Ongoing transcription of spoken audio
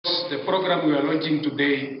the program we are launching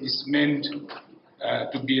today is meant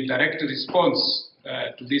to be a direct response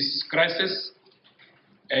to this crisis.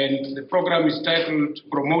 And the program is titled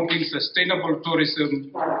Promoting Sustainable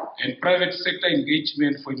Tourism and Private Sector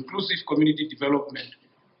Engagement for Inclusive Community Development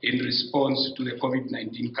in Response to the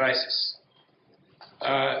COVID-19 Crisis.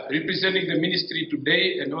 Representing the ministry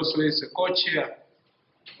today and also as a co-chair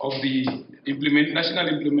of the National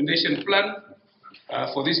Implementation Plan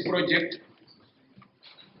for this project,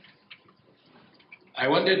 I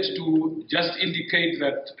wanted to just indicate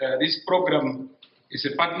that this program is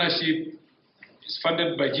a partnership. It's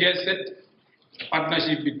funded by GIZ, a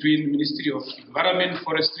partnership between Ministry of Environment,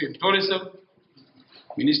 Forestry and Tourism,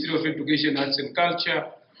 Ministry of Education, Arts and Culture,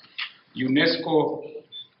 UNESCO,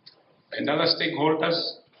 and other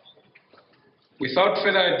stakeholders. Without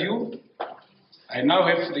further ado, I now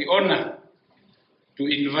have the honor to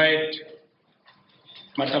invite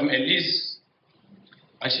Madam Elise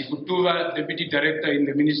Ashikutuva, Deputy Director in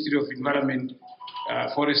the Ministry of Environment,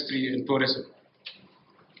 Forestry and Tourism.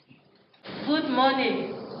 Good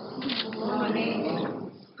morning. Good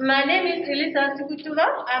morning. My name is Elise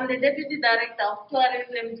Ashikutuva. I'm the Deputy Director of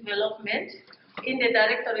Tourism Development in the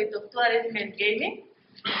Directorate of Tourism and Gaming,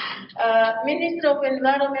 Ministry of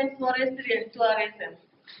Environment, Forestry and Tourism.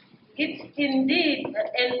 It's indeed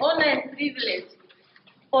an honor and privilege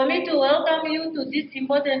for me to welcome you to this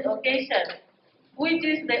important occasion, which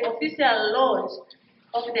is the official launch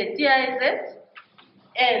of the GIZ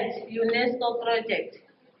and UNESCO project.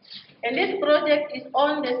 And this project is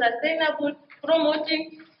on the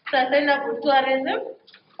promoting sustainable tourism,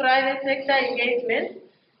 private sector engagement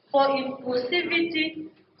for inclusivity,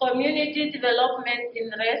 community development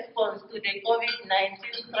in response to the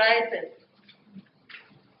COVID-19 crisis.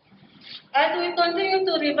 As we continue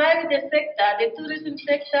to revive the sector, the tourism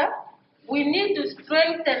sector, we need to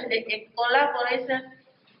strengthen the collaboration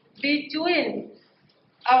between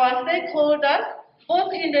our stakeholders,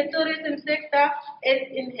 both in the tourism sector and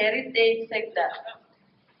in heritage sector,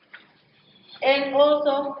 and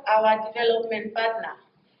also our development partner.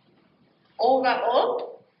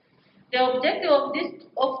 Overall, the objective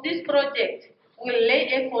of this project will lay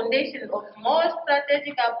a foundation of more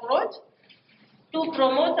strategic approach to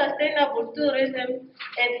promote sustainable tourism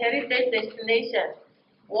and heritage destinations,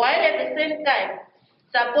 while at the same time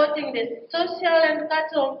supporting the social and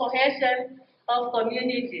cultural cohesion of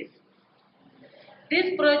communities.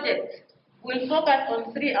 This project will focus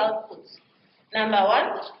on three outputs. Number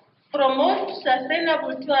one, promote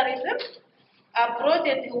sustainable tourism approach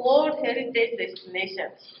at the World Heritage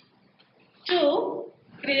Destinations. Two,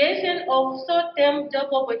 creation of short-term job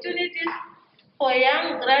opportunities for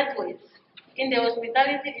young graduates in the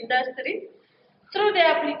hospitality industry through the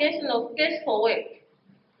application of Cash for Work,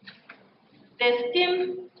 the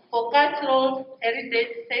scheme for cultural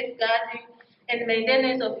heritage safeguarding and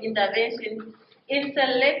maintenance of intervention in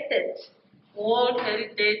selected World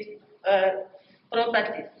Heritage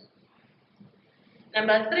properties.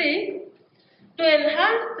 Number three, to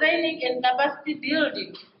enhance training and capacity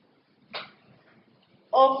building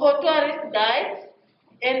for tourist guides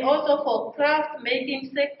and also for craft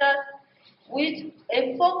making sectors, with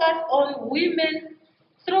a focus on women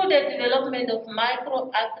through the development of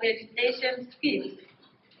micro accreditation schemes.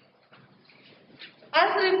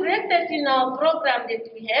 As reflected in our program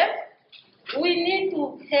that we have, we need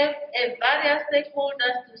to have various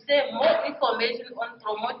stakeholders to share more information on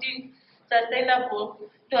promoting sustainable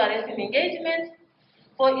tourism engagement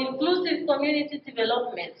for inclusive community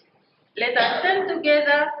development. Let us stand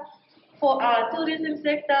together for our tourism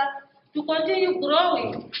sector to continue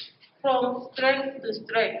growing from strength to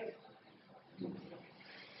strength.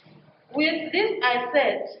 With this I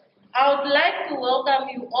said, I would like to welcome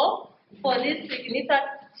you all for this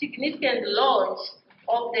significant launch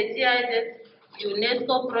of the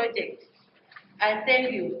GIZ-UNESCO project. I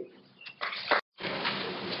thank you.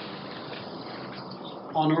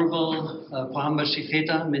 Honorable Pohamba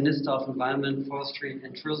Shifeta, Minister of Environment, Forestry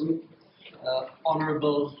and Tourism,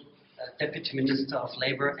 Honorable Deputy Minister of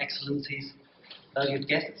Labour, Excellencies, valued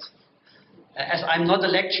guests. As I'm not a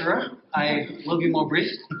lecturer, I will be more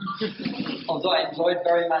brief, although I enjoyed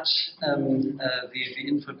very much the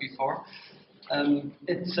input before.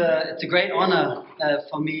 It's a great honor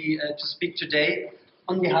for me to speak today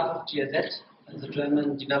on behalf of GIZ, the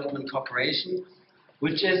German Development Corporation,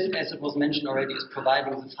 which is, as it was mentioned already, is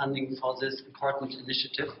providing the funding for this important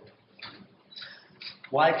initiative.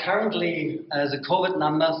 While currently the COVID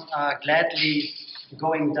numbers are gladly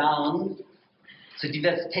going down, the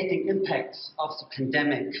devastating impacts of the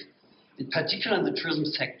pandemic, in particular in the tourism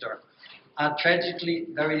sector, are tragically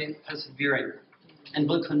very persevering. and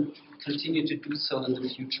will continue to do so in the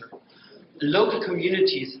future. The local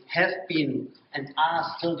communities have been and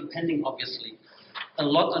are still depending, obviously, a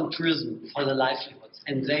lot on tourism for their livelihoods,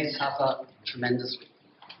 and they suffer tremendously.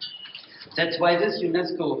 That's why this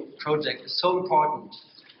UNESCO project is so important,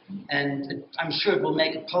 and I'm sure it will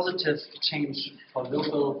make a positive change for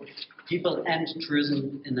local people and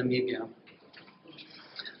tourism in Namibia.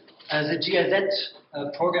 The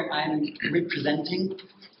GIZ program I'm representing,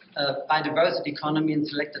 biodiversity economy and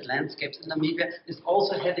selected landscapes in Namibia, is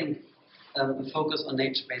also having a focus on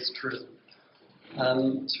nature-based tourism.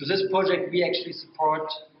 Through this project, we actually support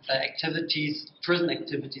tourism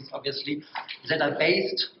activities, obviously, that are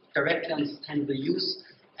based directly on sustainable use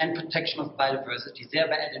and protection of biodiversity,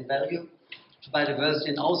 thereby adding value to biodiversity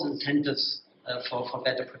and also incentives for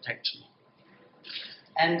better protection.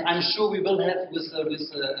 And I'm sure we will have with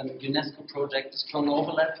the UNESCO project a strong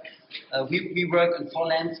overlap. We work in 4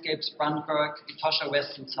 landscapes: Brandberg, Etosha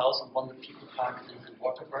West and South, and Wonder People Park and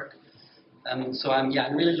Waterberg. So I'm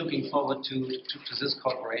really looking forward to this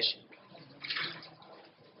cooperation.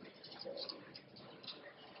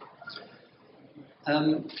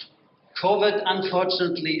 COVID,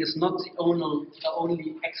 unfortunately, is not the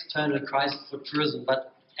only external crisis for tourism,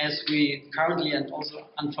 but as we currently and also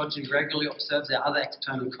unfortunately regularly observe, there are other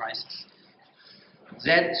external crises.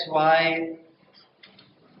 That's why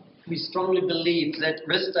we strongly believe that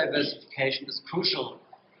risk diversification is crucial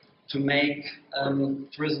to make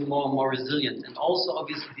tourism more and more resilient, and also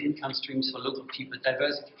obviously the income streams for local people.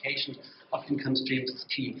 Diversification of income streams is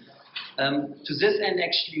key. To this end,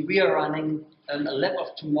 actually, we are running a lab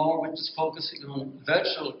of tomorrow, which is focusing on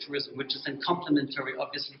virtual tourism, which is then complementary,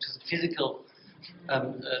 obviously, to the physical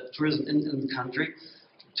tourism in the country.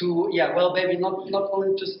 To, maybe not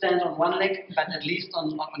only to stand on one leg, but at least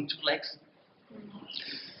on 2 legs.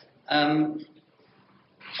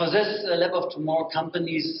 For this lab of tomorrow,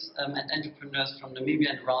 companies and entrepreneurs from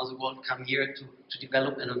Namibia and around the world come here to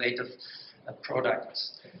develop innovative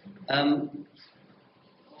products.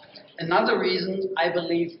 Another reason, I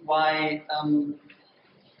believe, why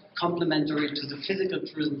complementary to the physical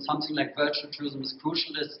tourism, something like virtual tourism is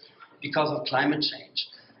crucial, is because of climate change.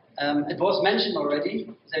 It was mentioned already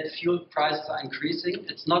that fuel prices are increasing.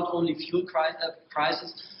 It's not only fuel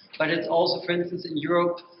prices, but it's also, for instance, in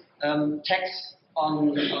Europe, tax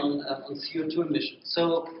on CO2 emissions.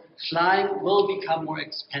 So flying will become more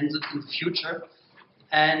expensive in the future,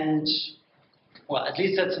 and well, at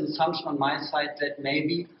least that's an assumption on my side that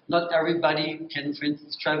maybe not everybody can, for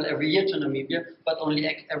instance, travel every year to Namibia, but only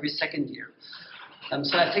every second year.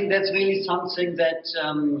 So I think that's really something that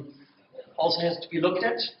also has to be looked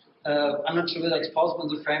at. I'm not sure whether it's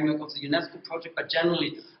possible in the framework of the UNESCO project, but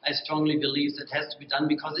generally I strongly believe that has to be done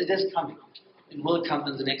because it is coming. It will come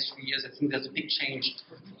in the next few years. I think there's a big change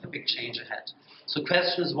ahead. So the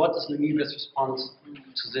question is, what is Namibia's response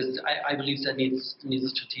to this? I believe that needs a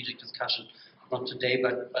strategic discussion, not today,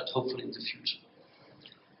 but hopefully in the future.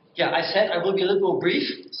 Yeah, I said I will be a little more brief,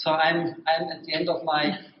 so I'm at the end of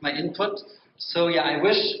my input. So yeah, I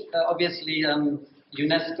wish obviously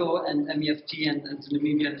UNESCO and MEFT and the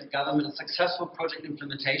Namibian government a successful project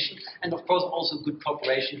implementation, and of course also good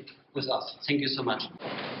cooperation with us. Thank you so much.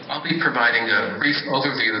 I'll be providing a brief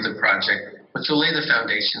overview of the project, which will lay the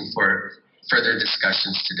foundation for further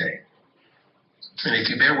discussions today. And if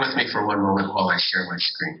you bear with me for one moment while I share my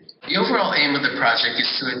screen. The overall aim of the project is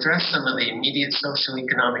to address some of the immediate social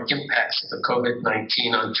economic impacts of the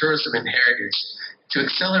COVID-19 on tourism and heritage, to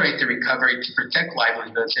accelerate the recovery, to protect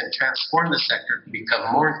livelihoods, and transform the sector to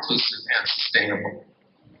become more inclusive and sustainable.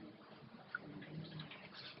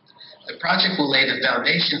 The project will lay the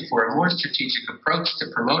foundation for a more strategic approach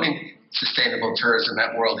to promoting sustainable tourism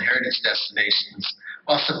at World Heritage destinations,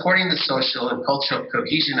 while supporting the social and cultural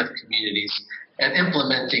cohesion of communities and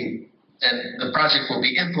the project will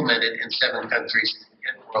be implemented in 7 countries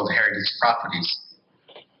and World Heritage properties.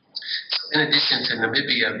 So in addition to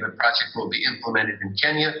Namibia, the project will be implemented in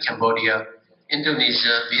Kenya, Cambodia,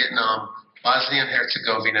 Indonesia, Vietnam, Bosnia and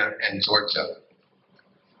Herzegovina, and Georgia.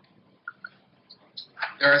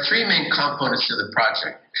 There are 3 main components to the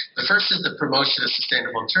project. The first is the promotion of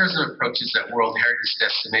sustainable tourism approaches at World Heritage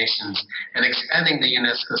destinations and expanding the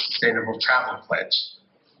UNESCO Sustainable Travel Pledge.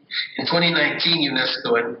 In 2019,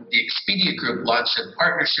 UNESCO and the Expedia Group launched a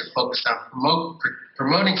partnership focused on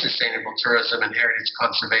promoting sustainable tourism and heritage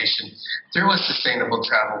conservation through a sustainable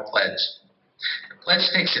travel pledge. The pledge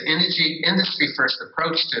takes an industry-first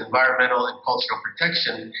approach to environmental and cultural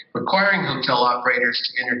protection, requiring hotel operators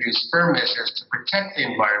to introduce firm measures to protect the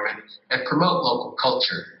environment and promote local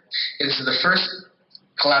culture. It is the first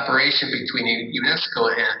collaboration between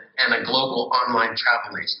UNESCO and a global online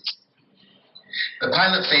travel agency. The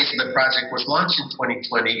pilot phase of the project was launched in 2020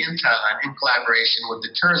 in Thailand in collaboration with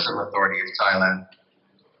the Tourism Authority of Thailand.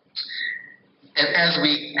 And as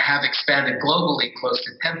we have expanded globally, close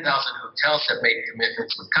to 10,000 hotels have made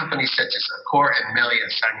commitments with companies such as Accor and Melia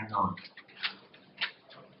signing on.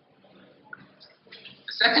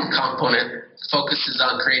 The second component focuses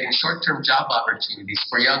on creating short-term job opportunities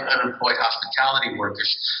for young unemployed hospitality workers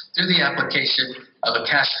through the application of a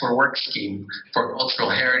cash for work scheme for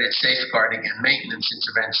cultural heritage safeguarding and maintenance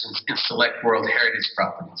interventions in select World Heritage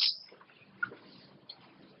properties.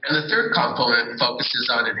 And the third component focuses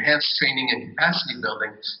on enhanced training and capacity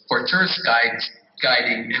building for tourist guides,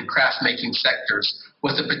 guiding, and craft-making sectors,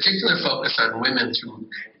 with a particular focus on women through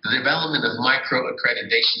the development of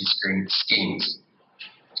micro-accreditation schemes.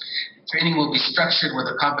 Training will be structured with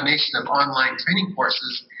a combination of online training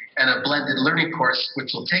courses and a blended learning course which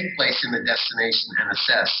will take place in the destination and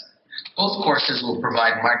assessed. Both courses will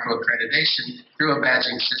provide micro-accreditation through a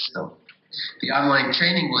badging system. The online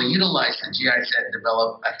training will utilize the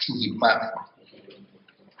GIZ-developed Atihi platform.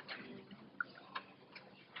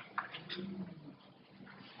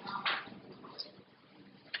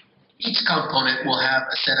 Each component will have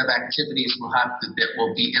a set of activities that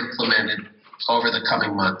will be implemented over the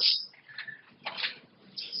coming months.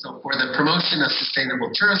 So for the promotion of sustainable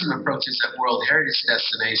tourism approaches at World Heritage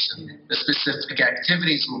Destination, the specific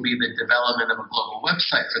activities will be the development of a global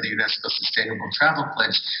website for the UNESCO Sustainable Travel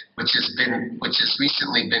Pledge, which has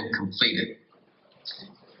recently been completed.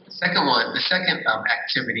 The second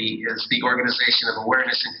activity is the organization of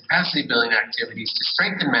awareness and capacity building activities to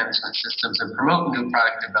strengthen management systems and promote new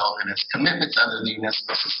product development as commitments under the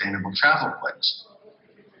UNESCO Sustainable Travel Pledge.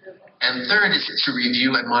 And third is to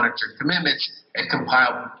review and monitor commitments and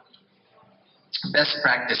compile best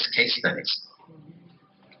practice case studies.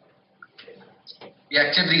 The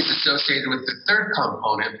activities associated with the third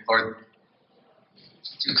component are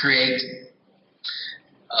to create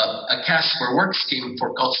a cash for work scheme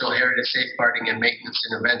for cultural heritage safeguarding and maintenance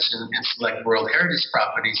intervention in select World Heritage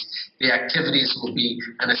properties. The activities will be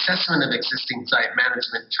an assessment of existing site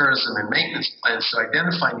management, tourism, and maintenance plans to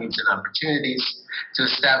identify needs and opportunities, to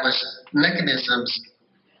establish mechanisms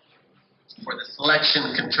for the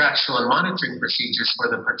selection, contractual, and monitoring procedures for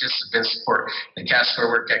the participants for the cash for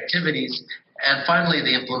work activities, and finally,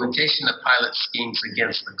 the implementation of pilot schemes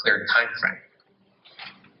against the clear timeframe.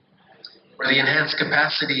 For the enhanced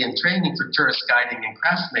capacity and training for tourist guiding and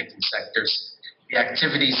craft making sectors, the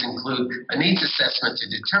activities include a needs assessment to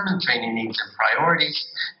determine training needs and priorities,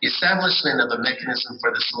 the establishment of a mechanism for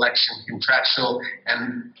the selection, contractual,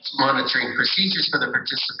 and monitoring procedures for the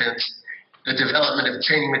participants, the development of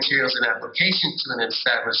training materials and application to an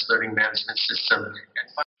established learning management system, and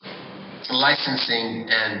finally, licensing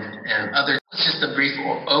and other. Just a brief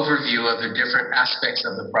overview of the different aspects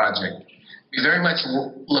of the project. We very much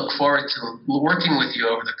look forward to working with you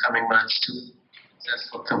over the coming months to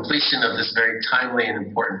successful completion of this very timely and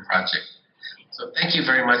important project. So thank you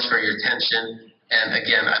very much for your attention, and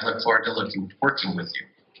again, I look forward to working with you.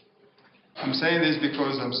 I'm saying this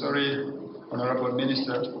because I'm sorry, Honorable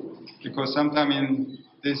Minister, because sometimes in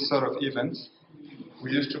this sort of events,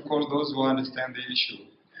 we used to call those who understand the issue.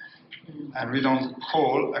 And we don't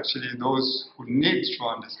call actually those who need to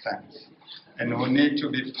understand and who need to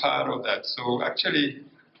be part of that. So actually,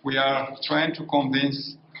 we are trying to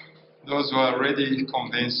convince those who are already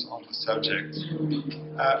convinced on the subject.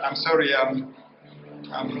 I'm sorry, I'm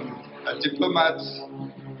a diplomat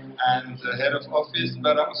and the head of office,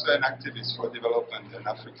 but I'm also an activist for development in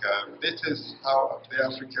Africa. This is how the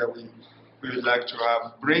Africa we would like to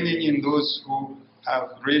have, bringing in those who have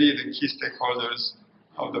really the key stakeholders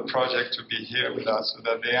of the project to be here with us so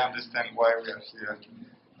that they understand why we are here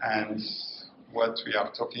and what we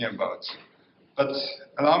are talking about. But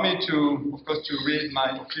allow me to, of course, to read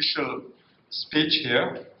my official speech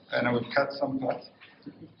here, and I will cut some parts,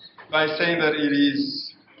 by saying that it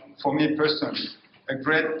is, for me personally, a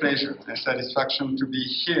great pleasure and satisfaction to be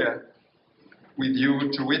here with you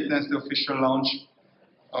to witness the official launch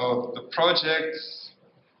of the project.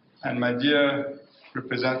 And my dear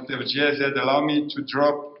representative of GIZ, allow me to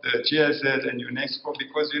drop the GIZ and UNESCO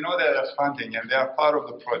because you know they are funding and they are part of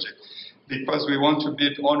the project, because we want to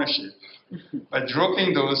build ownership. By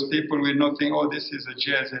dropping those, people will not think, oh, this is a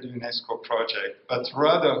GIZ-UNESCO project, but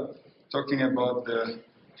rather talking about the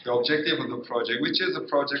objective of the project, which is a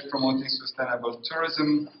project promoting sustainable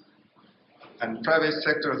tourism and private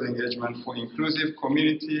sector's engagement for inclusive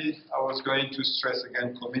community. I was going to stress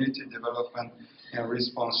again community development in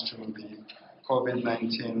response to the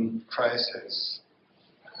COVID-19 crisis.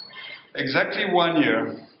 Exactly 1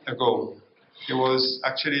 year ago, it was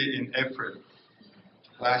actually in April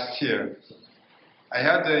last year, I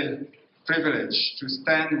had the privilege to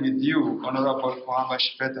stand with you, Honorable Kwamba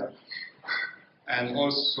Shipeta, and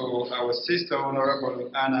also our sister, Honorable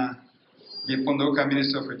Anna Gipondoka,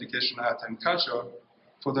 Minister of Education, Art and Culture,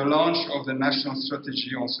 for the launch of the National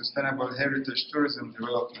Strategy on Sustainable Heritage Tourism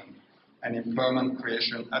Development and Employment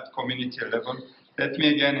Creation at community level. Let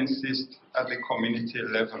me again insist at the community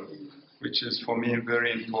level, which is for me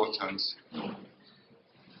very important.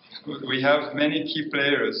 We have many key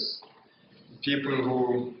players, people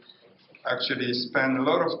who actually spend a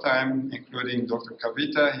lot of time, including Dr.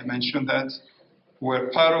 Kavita, he mentioned that, who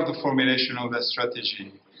were part of the formulation of that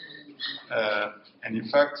strategy. And in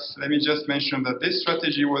fact, let me just mention that this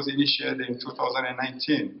strategy was initiated in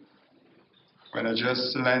 2019, when I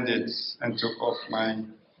just landed and took off my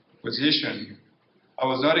position. I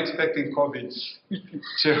was not expecting COVID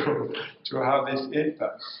to have this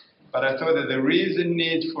impact, but I thought that there is a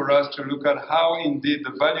need for us to look at how indeed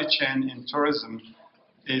the value chain in tourism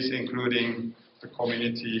is including the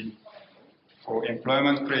community for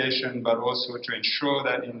employment creation, but also to ensure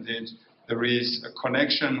that indeed there is a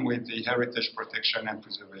connection with the heritage protection and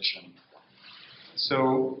preservation.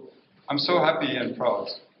 So I'm so happy and proud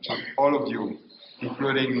to all of you,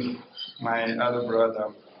 including my other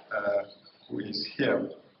brother who is here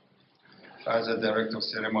as a director of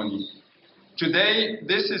ceremony. Today,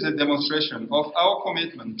 this is a demonstration of our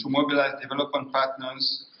commitment to mobilize development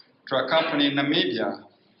partners to accompany Namibia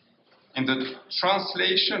in the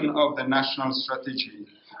translation of the national strategy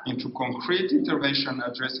into concrete intervention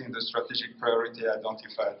addressing the strategic priority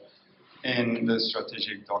identified in the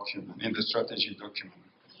strategic document, strategy document.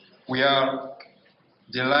 We are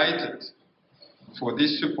delighted for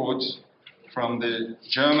this support from the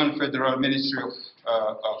German Federal Ministry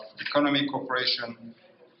of Economic Cooperation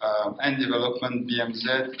and Development,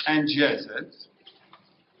 BMZ, and GIZ,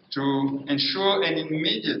 to ensure an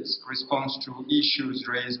immediate response to issues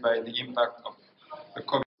raised by the impact of the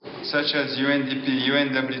COVID, such as UNDP,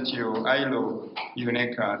 UNWTO, ILO,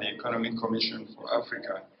 UNESCO, the Economic Commission for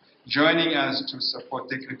Africa, joining us to support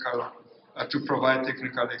to provide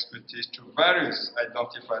technical expertise to various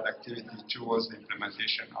identified activities towards the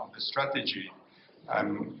implementation of the strategy.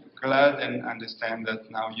 I'm glad and understand that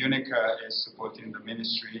now UNESCO is supporting the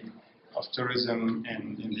Ministry of Tourism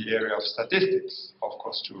in the area of statistics, of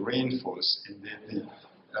course, to reinforce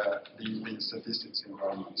the statistics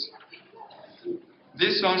environment.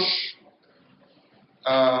 This launch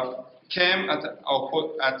came at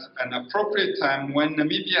an appropriate time when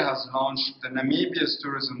Namibia has launched the Namibia's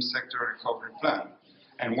Tourism Sector Recovery Plan,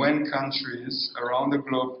 and when countries around the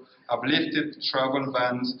globe have lifted travel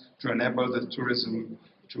bans to enable the tourism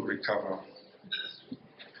to recover.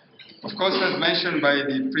 Of course, as mentioned by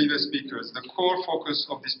the previous speakers, the core focus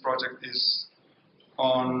of this project is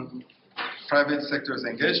on private sector's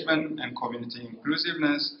engagement and community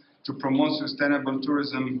inclusiveness to promote sustainable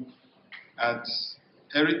tourism at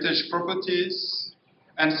heritage properties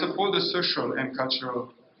and support the social and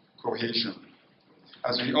cultural cohesion.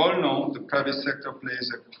 As we all know, the private sector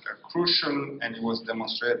plays a crucial, and it was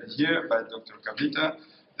demonstrated here by Dr. Kavita,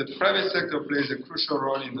 the private sector plays a crucial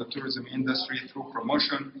role in the tourism industry through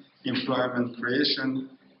promotion, employment creation,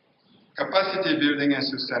 capacity building, and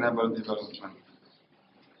sustainable development.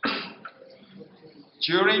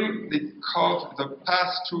 During the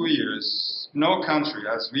past 2 years, no country,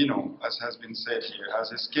 as we know, as has been said here,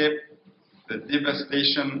 has escaped the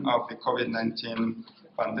devastation of the COVID-19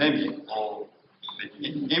 pandemic or the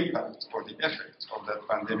impact or the effect of that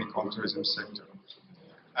pandemic on the tourism sector.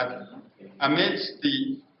 Amidst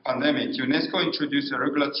the pandemic, UNESCO introduced a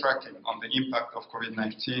regular tracking on the impact of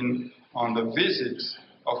COVID-19 on the visits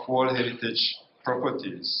of World Heritage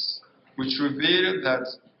properties, which revealed that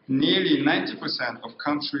nearly 90% of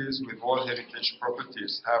countries with World Heritage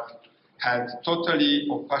properties have had totally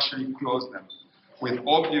or partially closed them, with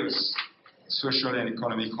obvious social and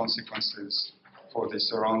economic consequences for the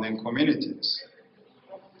surrounding communities.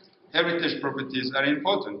 Heritage properties are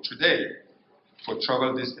important today for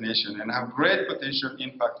travel destination and have great potential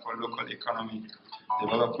impact for local economic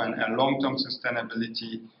development and long-term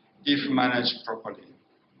sustainability if managed properly.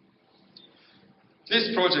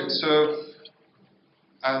 This project serves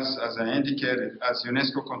as I indicated, as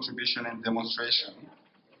UNESCO contribution and demonstration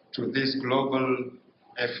to this global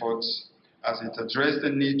effort as it addressed the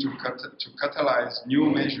need to catalyze new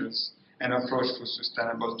measures and approach to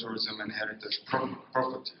sustainable tourism and heritage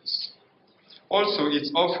properties. Also, it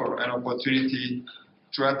offers an opportunity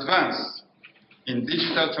to advance in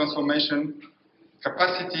digital transformation,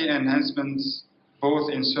 capacity enhancements,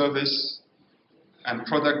 both in service and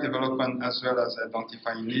product development, as well as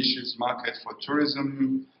identifying niches market for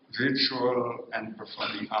tourism, virtual, and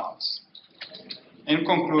performing arts. In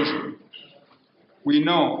conclusion, we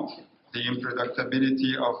know the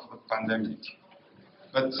unpredictability of the pandemic,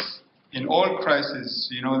 but in all crises,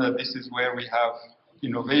 you know that this is where we have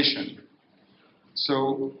innovation.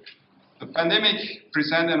 So the pandemic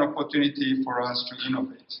presented an opportunity for us to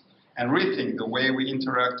innovate and rethink the way we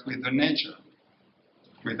interact with the nature,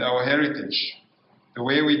 with our heritage, the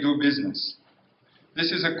way we do business.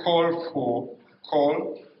 This is a call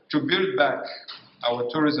to build back our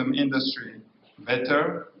tourism industry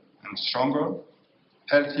better and stronger,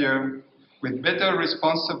 healthier, with better,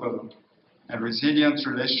 responsible, and resilient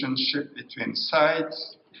relationship between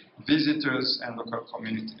sites, visitors, and local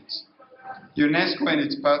communities. UNESCO and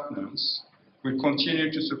its partners will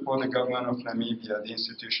continue to support the government of Namibia, the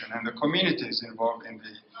institution, and the communities involved in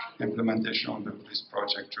the implementation of this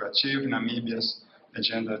project to achieve Namibia's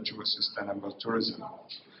agenda to a sustainable tourism.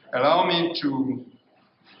 Allow me to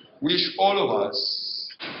wish all of us.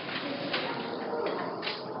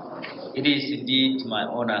 It is indeed my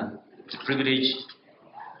honor, the privilege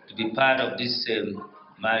to be part of this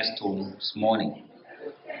milestone this morning.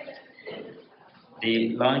 The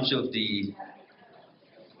launch of the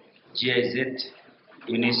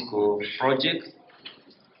GIZ-UNESCO Project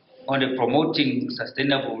on the promoting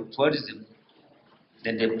sustainable tourism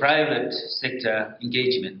and the private sector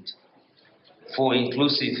engagement for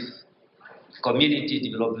inclusive community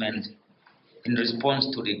development in response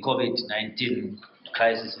to the COVID-19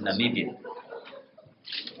 crisis in Namibia.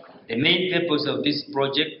 The main purpose of this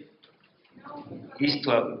project is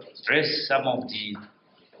to address some of the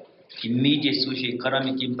immediate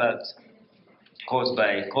socio-economic impacts caused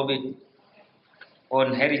by COVID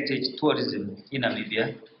on heritage tourism in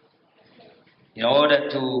Namibia in order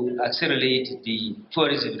to accelerate the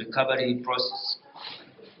tourism recovery process,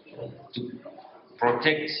 to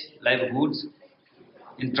protect livelihoods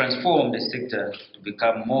and transform the sector to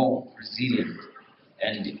become more resilient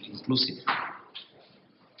and inclusive.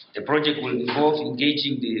 The project will involve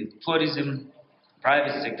engaging the tourism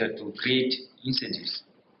private sector to create incentives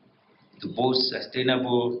to boost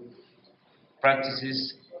sustainable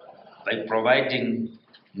practices by providing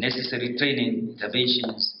necessary training,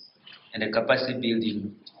 interventions, and a capacity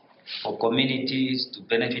building for communities to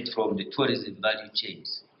benefit from the tourism value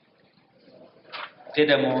chains.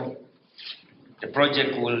 Furthermore, the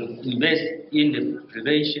project will invest in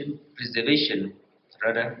the preservation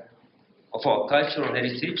of our cultural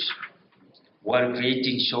heritage while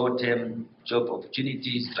creating short-term job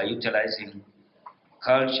opportunities by utilizing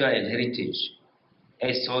culture and heritage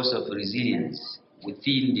as a source of resilience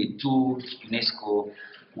within the two UNESCO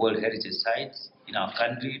World Heritage Sites in our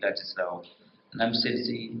country, that is our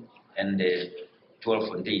Namsensi and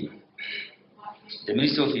Tuolfontein. The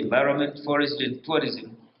Ministry of Environment, Forestry and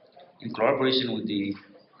Tourism, in collaboration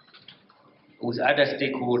with other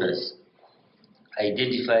stakeholders,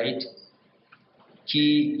 identified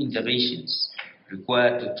key interventions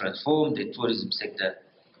required to transform the tourism sector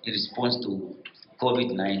in response to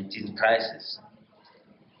COVID-19 crisis.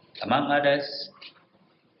 Among others,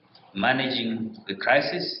 managing the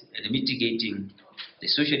crisis and mitigating the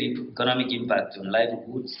socio-economic impact on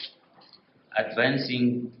livelihoods,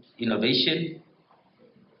 advancing innovation,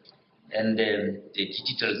 and the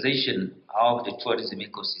digitalization of the tourism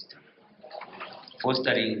ecosystem,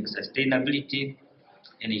 fostering sustainability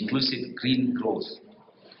and inclusive green growth,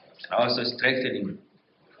 and also strengthening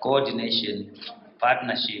coordination,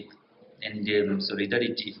 partnership, and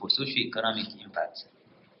solidarity for socio-economic impacts.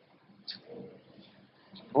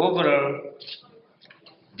 Overall,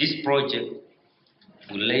 this project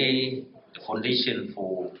will lay the foundation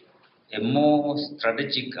for a more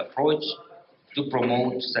strategic approach to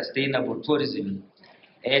promote sustainable tourism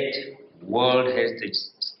at World Heritage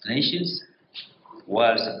destinations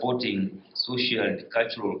while supporting social and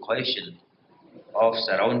cultural cohesion of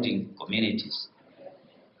surrounding communities.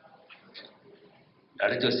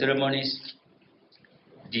 Director of Ceremonies,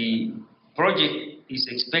 the project is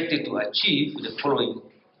expected to achieve the following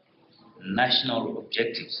national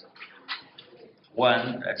objectives.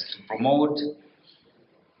 One, that's to promote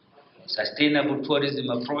sustainable tourism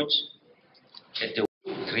approach at the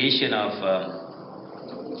creation of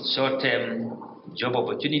short-term job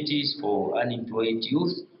opportunities for unemployed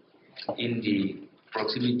youth in the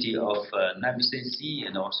proximity of Namisensi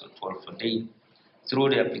and also Tuolfontein through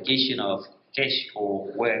the application of cash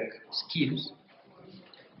for work schemes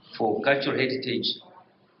for cultural heritage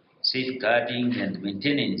safeguarding and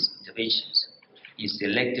maintenance interventions in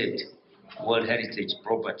selected World Heritage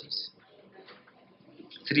properties.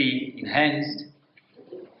 3, enhanced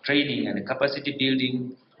training and capacity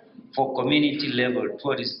building for community-level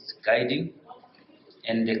tourist guiding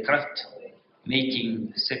and the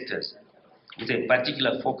craft-making sectors with a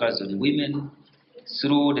particular focus on women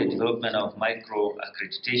through the development of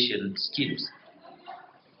micro-accreditation schemes.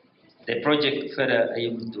 The project further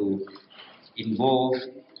aims to involve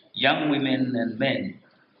young women and men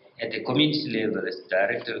at the community level as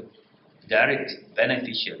direct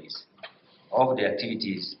beneficiaries of the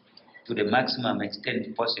activities to the maximum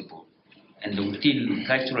extent possible and within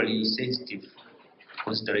culturally sensitive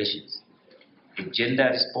considerations. A gender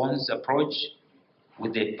response approach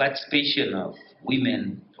with the participation of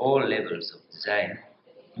women at all levels of design,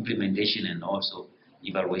 implementation, and also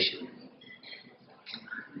evaluation.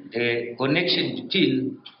 The connection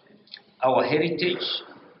between our heritage,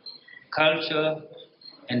 culture,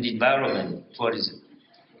 and environment tourism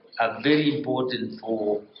are very important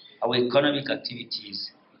for our economic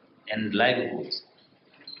activities and livelihoods.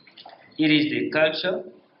 It is the culture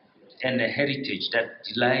and the heritage that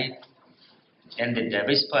delight and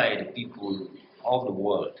diversify the people of the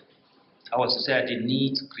world. Our society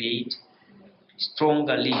needs to create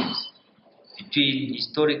stronger links between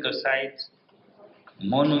historical sites,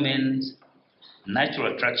 monuments,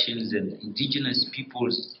 natural attractions, and indigenous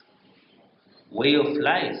people's way of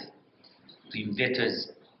life to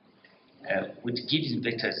investors, which gives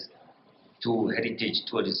investors to heritage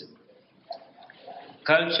tourism.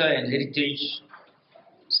 Culture and heritage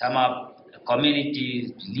sum up a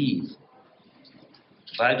community's belief,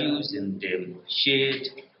 values, and shared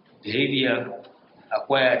behavior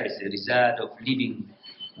acquired as a result of living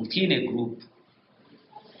within a group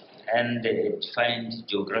and a defined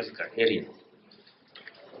geographical area.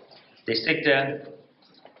 The sector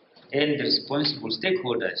and the responsible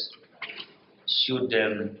stakeholders should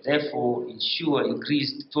therefore ensure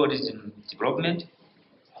increased tourism development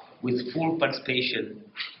with full participation,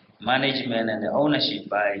 management, and ownership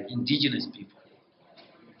by indigenous people,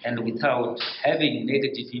 and without having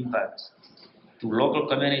negative impacts to local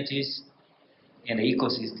communities and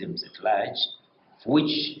ecosystems at large,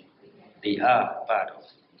 which they are part of.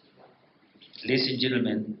 Ladies and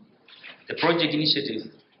gentlemen, the project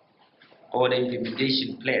initiative or the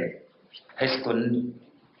implementation plan has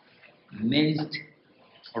commenced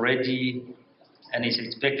already and is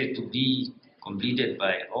expected to be completed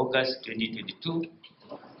by August 2022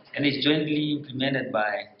 and is jointly implemented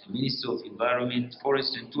by the Ministry of Environment,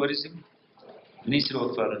 Forest and Tourism, Ministry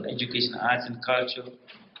of Education, Arts and Culture,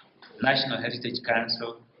 National Heritage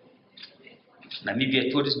Council,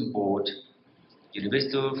 Namibia Tourism Board,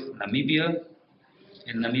 University of Namibia,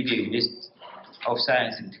 and Namibia University of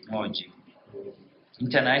Science and Technology,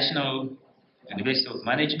 International University of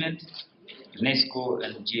Management, UNESCO,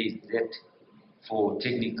 and GIZ for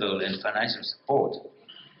technical and financial support.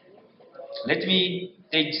 Let me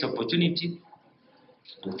take this opportunity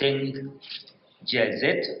to thank GIZ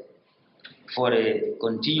for the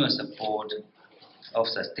continuous support of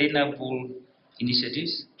sustainable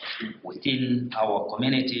initiatives within our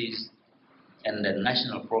communities and the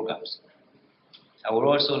national programs. I would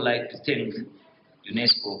also like to thank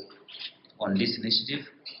UNESCO on this initiative.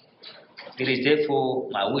 It is therefore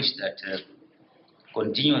my wish that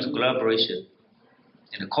continuous collaboration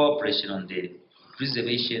and cooperation on the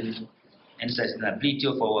preservation and sustainability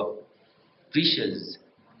of our precious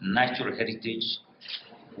natural heritage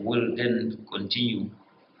will then continue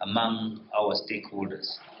among our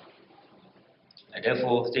stakeholders. I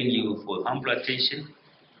therefore thank you for humble attention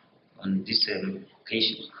on this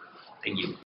occasion. Thank you.